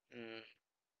 Mm,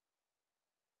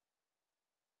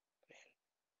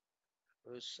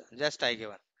 just I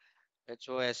given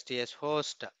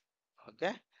host.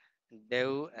 Okay.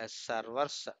 Dev as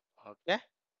servers. Okay.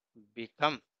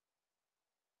 Become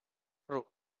true.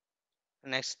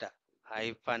 Next,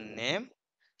 hyphen name,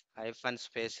 hyphen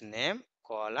space name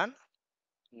colon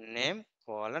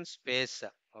space.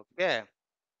 Okay.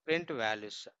 Print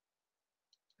values.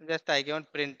 Just I given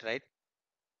print, right?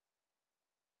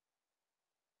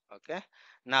 Okay.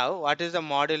 Now, what is the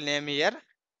module name here?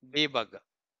 Debug.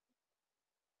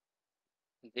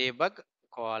 Debug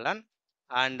colon.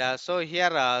 And so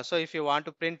here, so if you want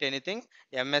to print anything,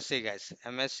 MSC guys,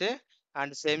 MSC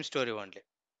and same story only.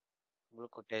 Double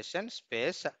quotation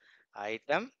space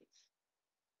item.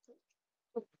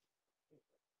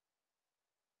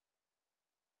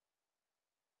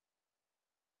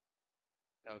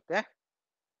 Okay.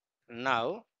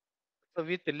 Now, so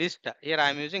with list, here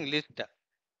I am using list.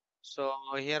 So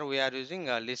here we are using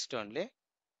a list only.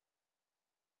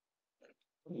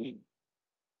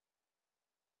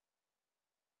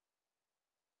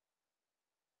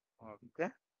 Okay.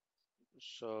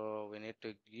 So we need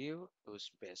to give two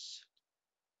space.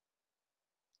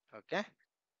 Okay.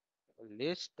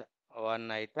 List one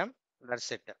item.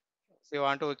 That's it. If you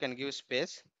want to, we can give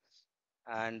space.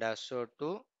 And so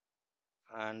two.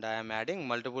 And I am adding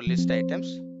multiple list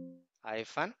items.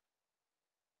 Hyphen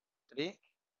 3,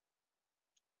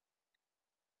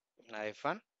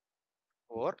 hyphen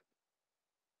 4,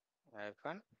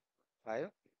 hyphen 5.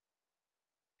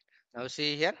 Now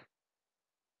see here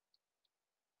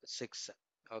 6.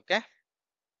 Okay.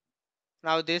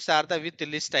 Now these are the with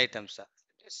list items.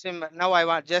 Now I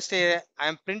want just I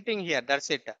am printing here. That's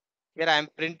it. Here I am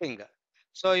printing.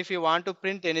 So if you want to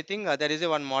print anything, there is a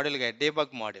one model guide,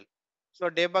 debug model. So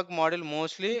debug model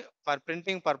mostly for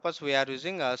printing purpose we are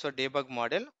using. So debug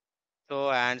model. So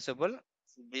Ansible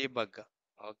debug.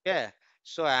 Okay.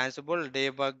 So Ansible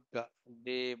debug.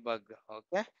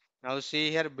 Okay. Now see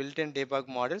here built-in debug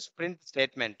models print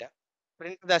statement.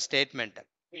 Print the statement.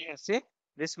 See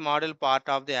this model part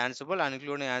of the Ansible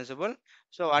including Ansible.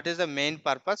 So what is the main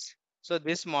purpose? So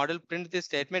this model print the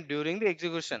statement during the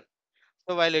execution.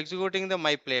 So while executing the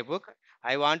my playbook,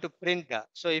 I want to print.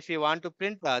 So if you want to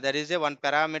print, there is a one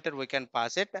parameter we can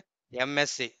pass it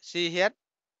MSC. See here.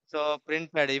 So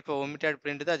printed, if omitted,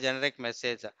 print the generic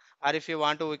message. Or if you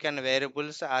want to, we can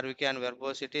variables or we can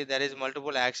verbosity. There is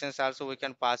multiple actions also we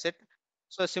can pass it.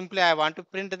 So simply I want to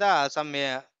print the some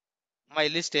my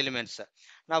list elements.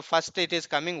 Now first it is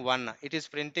coming 1. It is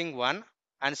printing 1,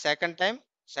 and second time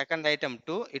second item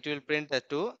 2. It will print the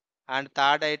 2, and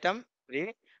third item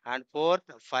 3, and fourth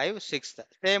 5, sixth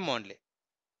same only.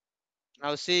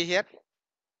 Now see here.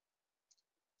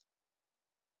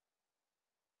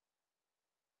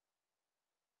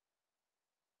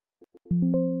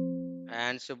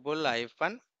 Ansible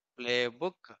hyphen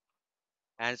playbook.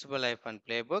 Ansible hyphen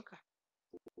playbook.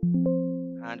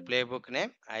 And playbook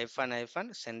name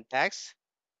hyphen syntax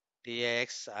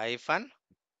tax hyphen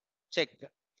check.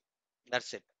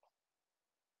 That's it.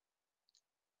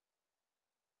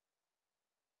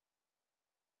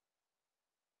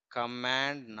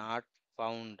 Command not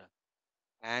found.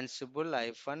 Ansible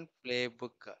hyphen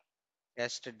playbook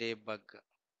test debug.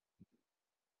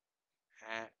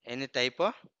 Any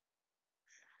typo?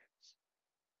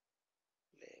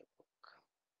 Playbook.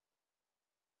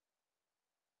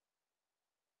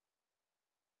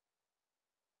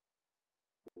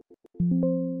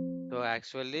 So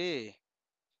actually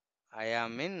I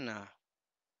am in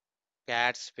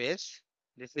cat space.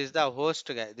 This is the host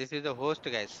guy. This is the host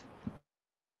guys.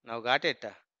 Now got it.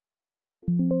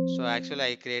 So actually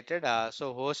I created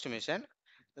so host mission.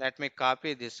 Let me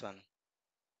copy this one.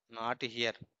 Not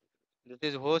here. This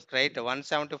is host, right?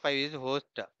 175 is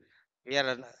host.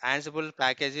 Here Ansible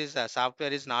packages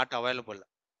software is not available.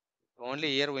 Only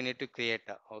here we need to create.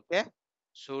 Okay.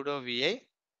 Sudo vi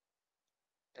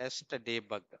test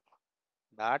debug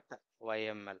dot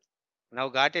yml. Now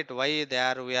got it. Why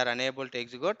there we are unable to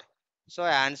execute? So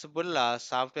Ansible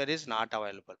software is not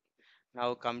available.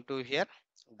 Now come to here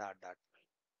dot dot.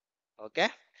 Okay.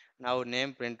 Now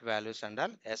name print values and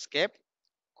all escape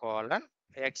colon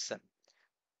x.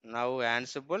 Now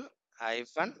Ansible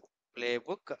hyphen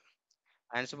playbook.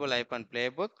 Ansible hyphen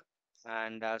playbook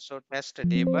and also test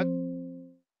debug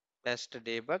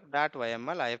dot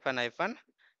yml hyphen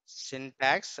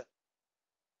syntax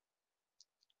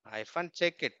hyphen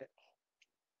check it.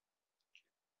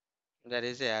 There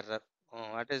is a error.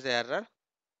 What is the error?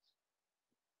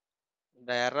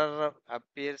 The error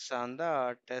appears on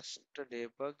the test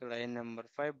debug line number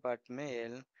 5 but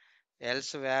may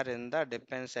elsewhere in the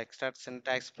depends extract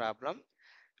syntax problem,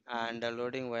 and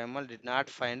loading yml did not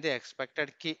find the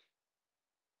expected key.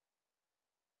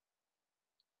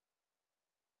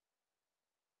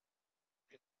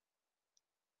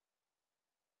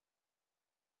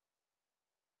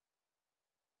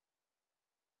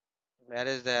 Where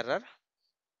is the error?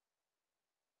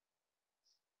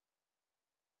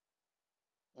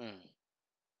 Hmm.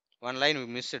 One line we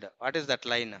missed. What is that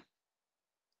line? uh,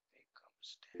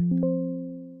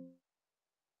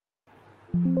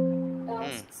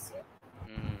 Hmm.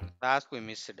 Task we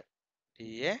missed.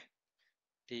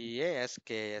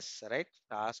 TASKS, right?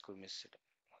 Task we missed.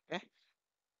 Okay.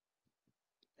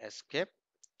 Escape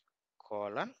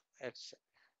colon X.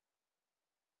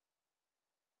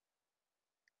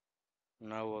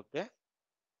 Now okay.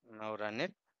 Now run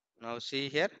it. Now see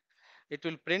here. It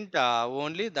will print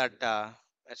only that.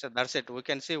 So that's it. We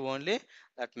can see only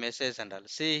that message and all.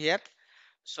 See here.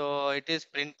 So it is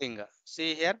printing.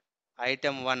 See here.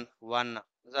 Item 1 1.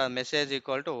 The message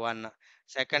equal to 1.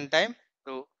 Second time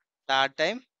 2. Third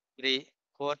time 3.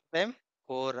 Fourth time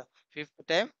 4. Fifth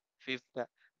time 5th.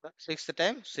 Sixth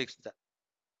time 6th.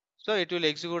 So it will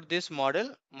execute this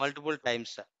model multiple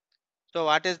times. So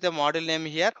what is the model name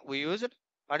here? We use it.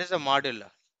 What is the model?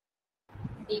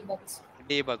 Debugs.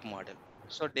 Debug model.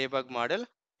 So debug model.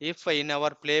 If in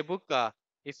our playbook,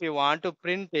 if you want to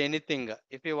print anything,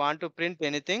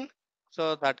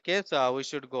 so that case we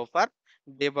should go for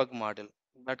debug model.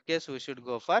 That case we should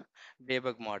go for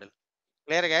debug model.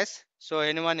 Clear, guys? So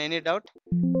anyone any doubt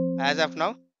as of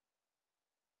now?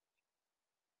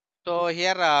 So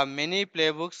here many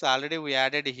playbooks already we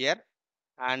added here,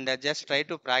 and just try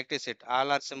to practice it.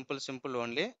 All are simple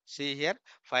only. See here,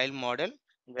 file model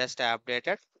just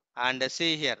updated, and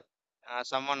see here,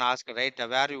 someone asked, right,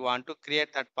 where you want to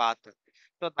create that path.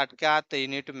 So that path you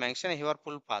need to mention your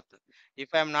full path. If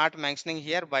I am not mentioning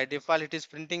here, by default it is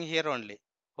printing here only,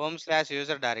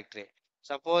 home/user directory.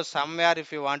 Suppose somewhere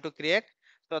if you want to create,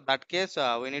 so that case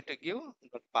we need to give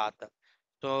the path.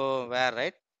 So where,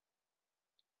 right,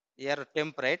 here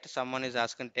temp, right, someone is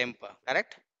asking temp,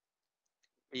 correct?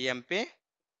 Emp,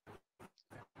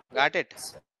 got it.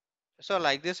 Yes. So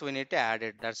like this we need to add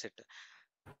it, that's it.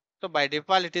 So by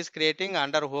default it is creating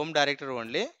under home directory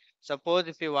only. Suppose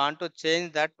if you want to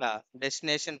change that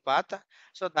destination path,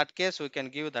 so that case we can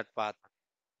give that path.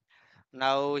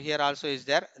 Now here also is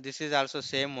there, this is also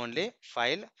same only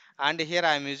file, and here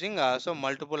I am using so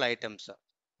multiple items.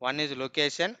 One is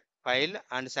location file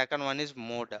and second one is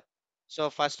mode. So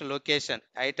first location,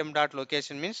 item dot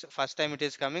location means first time it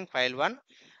is coming file 1,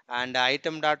 and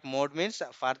item dot mode means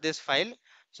for this file,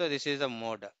 so this is the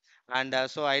mode. And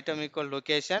so item equal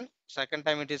location, second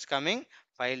time it is coming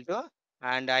file 2,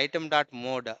 and item dot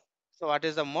mode, so what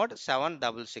is the mode?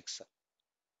 766.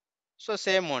 So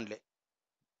same only.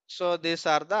 So these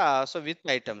are the, so with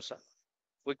items.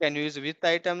 We can use with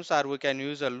items, or we can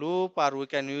use a loop, or we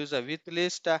can use a with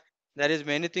list. There is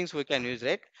many things we can use,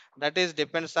 right? That is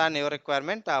depends on your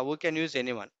requirement. We can use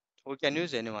anyone. We can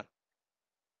use anyone.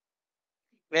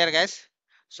 Clear, guys?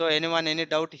 So anyone any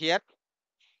doubt here?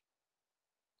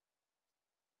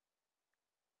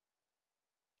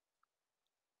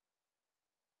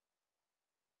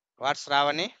 What's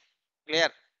Ravani? Clear?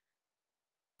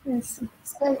 Yes.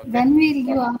 Sir, Okay. when will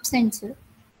you absent, sir?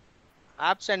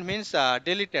 Absent means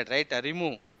deleted, right?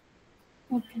 Remove.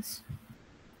 Okay, sir.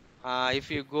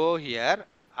 If you go here,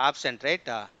 absent, right?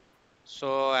 So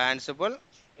Ansible,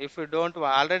 if you don't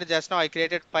already just now I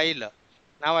created file.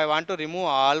 Now I want to remove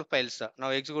all files. Now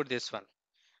execute this one.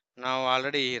 Now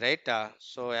already, right?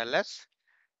 So ls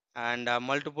and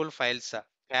multiple files.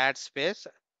 Cat space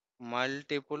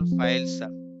multiple files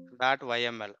dot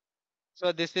yml.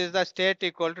 So this is the state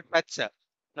equal to touch.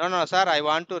 No, no, sir. I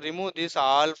want to remove these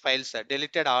all files.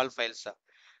 Deleted all files.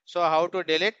 So how to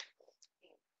delete?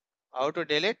 How to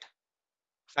delete?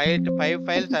 Five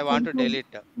files I want to Control.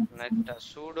 delete. Net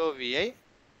sudo vi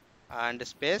and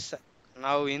space.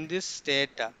 Now in this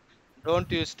state, don't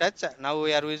use touch. Now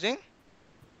we are using,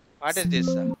 what is this?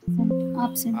 Absent.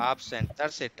 Absent. Absent.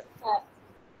 That's it. Uh,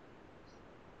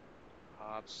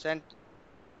 Absent.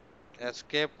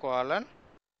 Escape colon.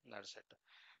 That's it.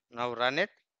 Now run it.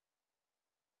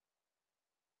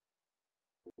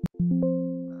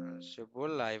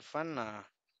 Shibul hyphen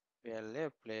PLA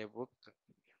playbook.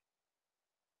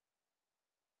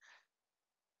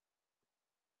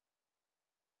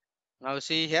 Now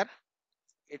see here,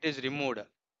 it is removed.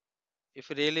 If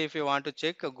you want to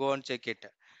check, go and check it.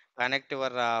 Connect your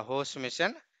host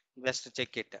machine, just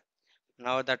check it.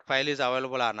 Now that file is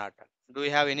available or not. Do you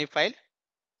have any file?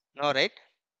 No, right?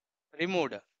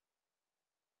 Removed.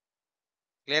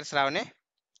 Clear, Shravani?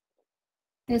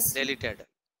 yes, sir. Deleted.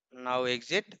 Now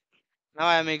exit. Now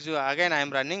I am again I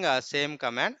am running a same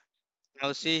command.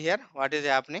 Now see here what is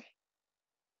happening.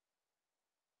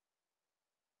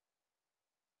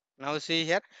 Now see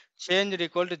here, change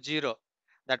equal to 0.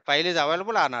 That file is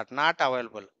available or not? Not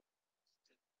available.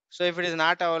 So if it is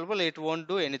not available, it won't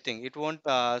do anything. It won't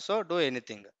so do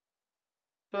anything.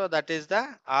 So that is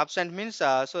the absent means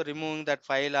so removing that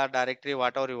file or directory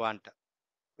whatever you want.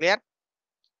 Clear?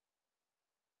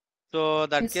 So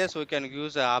that Yes. case we can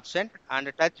use absent,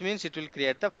 and touch means it will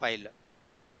create the file.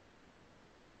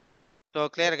 So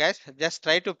clear, guys. Just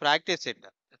try to practice it.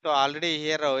 So already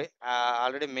here,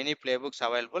 already many playbooks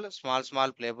available,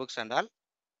 small playbooks and all.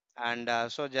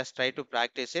 And so just try to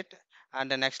practice it. And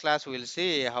the next class we'll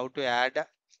see how to add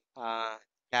uh,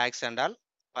 tags and all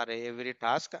for every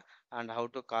task and how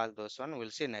to call those one.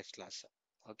 We'll see next class.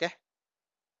 Okay.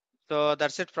 So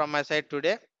that's it from my side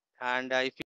today. And if